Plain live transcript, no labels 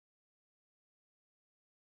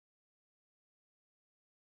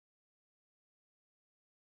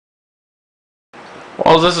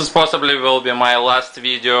Well, this is possibly will be my last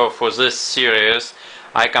video for this series.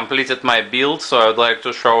 I completed my build, so I'd like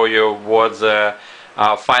to show you what the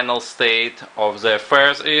final state of the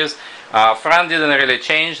affairs is. Front didn't really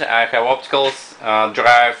change. I have opticals.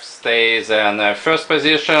 Drive stays in first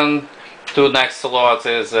position. Two next slots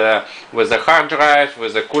is with the hard drive,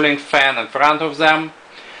 with the cooling fan in front of them.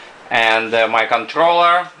 And my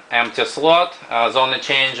controller, empty slot. The only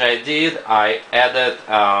change I did, I added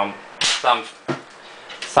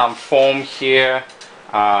some foam here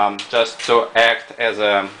just to act as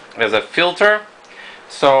a filter.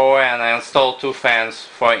 So, and I installed two fans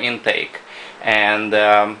for intake. And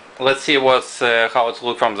let's see how it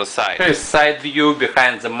looks from the side. Here is side view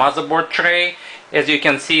behind the motherboard tray. As you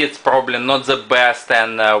can see, it's probably not the best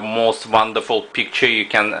and most wonderful picture you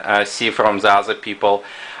can see from the other people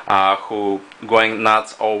who going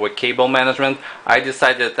nuts over cable management. I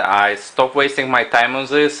decided I stopped wasting my time on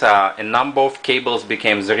this. A number of cables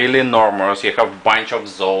became really enormous. You have a bunch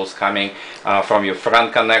of those coming from your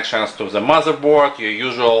front connections to the motherboard, your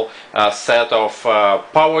usual set of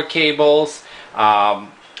power cables. I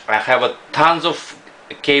have tons of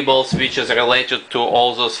cables which is related to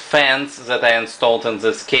all those fans that I installed in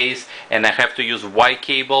this case, and I have to use Y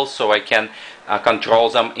cables so I can control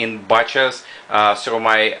them in batches through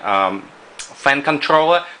my fan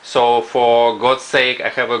controller. So for God's sake, I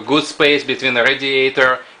have a good space between the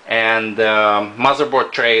radiator and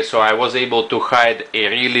motherboard tray, so I was able to hide a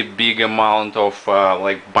really big amount of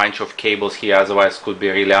like bunch of cables here, otherwise it could be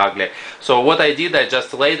really ugly. So what I did, I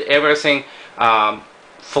just laid everything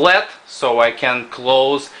flat so I can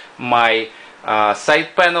close my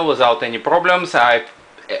side panel without any problems. I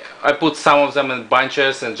put some of them in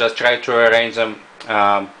bunches and just try to arrange them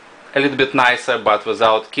a little bit nicer, but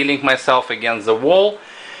without killing myself against the wall.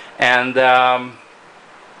 And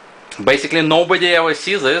basically nobody ever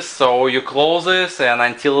sees this, so you close this, and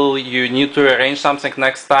until you need to arrange something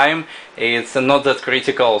next time, it's not that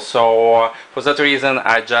critical. So for that reason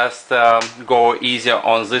I just go easier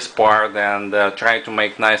on this part and try to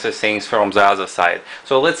make nicer things from the other side.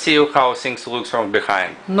 So let's see how things look from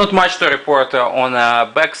behind. Not much to report on the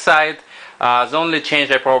back side. The only change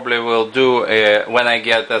I probably will do when I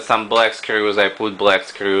get some black screws, I put black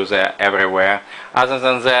screws everywhere. Other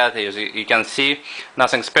than that, as you can see,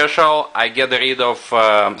 nothing special. I get rid of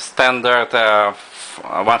standard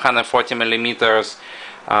 140 millimeters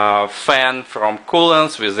fan from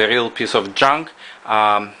coolants with a real piece of junk.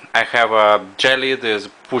 I have a jelly that is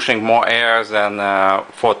pushing more air than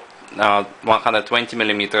for 120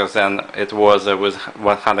 millimeters than it was with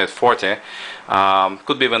 140.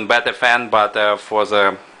 Could be even better fan, but for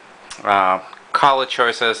the color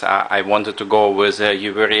choices I wanted to go with a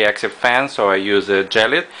UV reactive fan, so I use a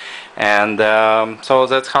jelly. And so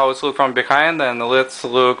that's how it looks from behind. And let's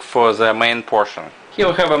look for the main portion. Here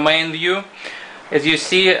we have a main view. As you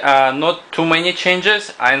see, not too many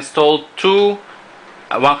changes. I installed two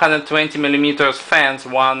 120 millimeters fans,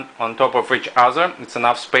 one on top of each other. It's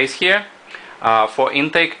enough space here for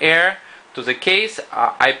intake air. To the case,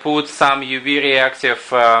 I put some UV reactive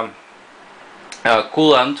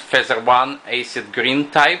coolant, Feather 1 acid green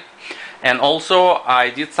type, and also I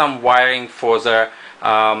did some wiring for the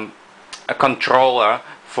controller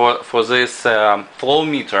for this flow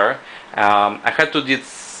meter. I had to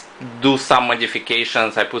do some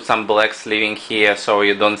modifications. I put some black sleeving here so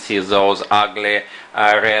you don't see those ugly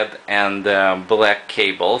red and black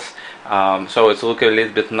cables, so it's looking a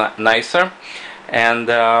little bit nicer. And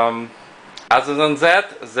other than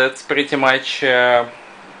that, that's pretty much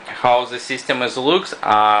how the system looks.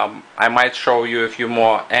 I might show you a few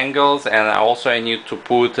more angles, and also I need to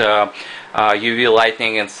put UV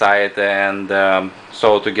lighting inside, and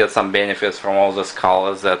so to get some benefits from all these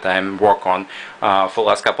colors that I'm working on for the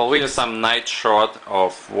last couple of weeks. Here's some night shot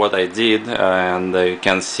of what I did, and you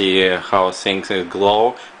can see how things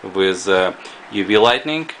glow with UV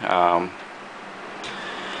lighting.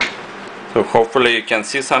 So hopefully you can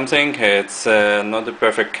see something. It's not the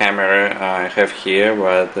perfect camera I have here,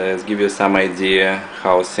 but it gives you some idea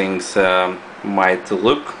how things might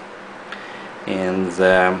look in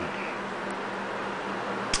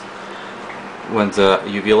when the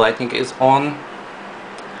UV lighting is on.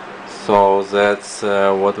 So that's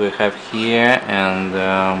what we have here, and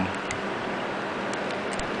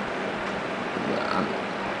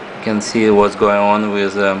you can see what's going on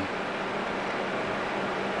with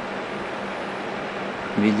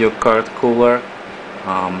video card cooler.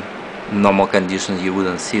 Normal conditions you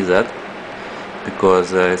wouldn't see that,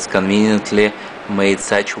 because it's conveniently made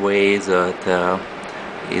such way that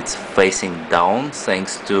it's facing down,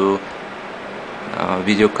 thanks to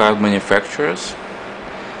video card manufacturers.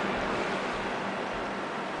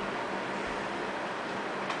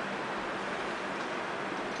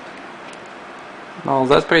 Well,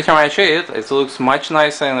 that's pretty much it. It looks much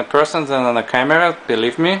nicer in person than on a camera,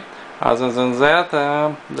 believe me. Other than that,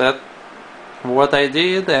 that's what I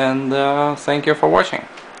did, and thank you for watching.